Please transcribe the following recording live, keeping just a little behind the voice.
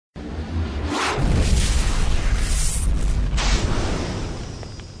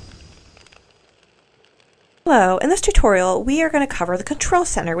Hello, in this tutorial we are going to cover the control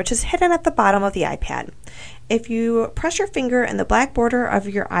center, which is hidden at the bottom of the iPad. If you press your finger in the black border of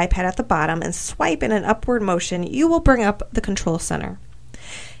your iPad at the bottom and swipe in an upward motion, you will bring up the control center.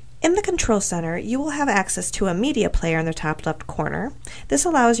 In the control center, you will have access to a media player in the top left corner. This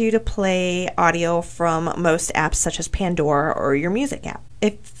allows you to play audio from most apps such as Pandora or your music app.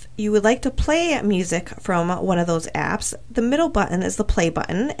 If you would like to play music from one of those apps, the middle button is the play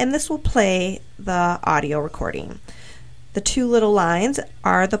button, and this will play the audio recording. The two little lines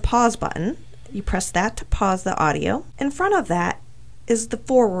are the pause button. You press that to pause the audio. In front of that is the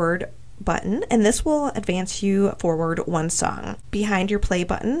forward button, and this will advance you forward one song. Behind your play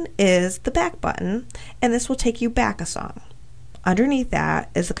button is the back button, and this will take you back a song. Underneath that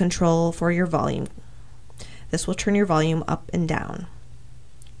is the control for your volume. This will turn your volume up and down.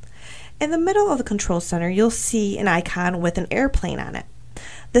 In the middle of the control center, you'll see an icon with an airplane on it.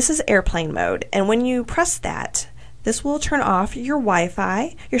 This is airplane mode, and when you press that, this will turn off your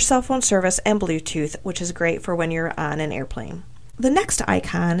Wi-Fi, your cell phone service, and Bluetooth, which is great for when you're on an airplane. The next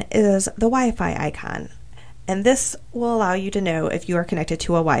icon is the Wi-Fi icon, and this will allow you to know if you are connected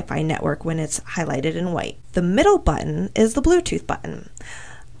to a Wi-Fi network when it's highlighted in white. The middle button is the Bluetooth button.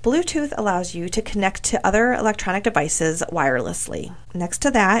 Bluetooth allows you to connect to other electronic devices wirelessly. Next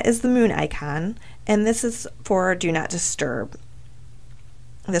to that is the moon icon, and this is for Do Not Disturb.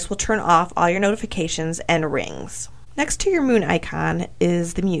 This will turn off all your notifications and rings. Next to your moon icon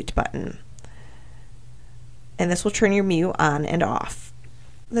is the mute button, and this will turn your mute on and off.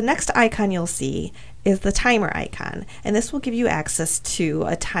 The next icon you'll see is the timer icon, and this will give you access to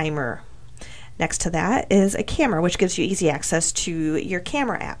a timer. Next to that is a camera, which gives you easy access to your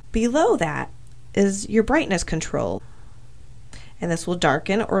camera app. Below that is your brightness control, and this will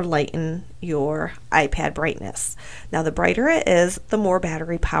darken or lighten your iPad brightness. Now, the brighter it is, the more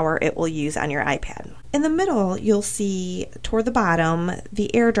battery power it will use on your iPad. In the middle, you'll see toward the bottom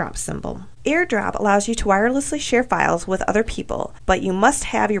the AirDrop symbol. AirDrop allows you to wirelessly share files with other people, but you must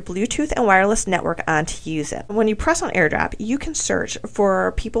have your Bluetooth and wireless network on to use it. When you press on AirDrop, you can search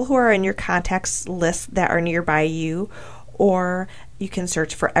for people who are in your contacts list that are nearby you, or you can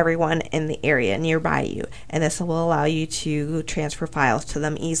search for everyone in the area nearby you, and this will allow you to transfer files to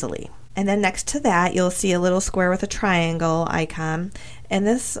them easily. And then next to that, you'll see a little square with a triangle icon, and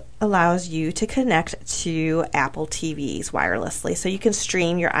this allows you to connect to Apple TVs wirelessly, so you can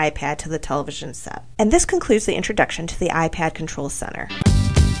stream your iPad to the television set. And this concludes the introduction to the iPad Control Center.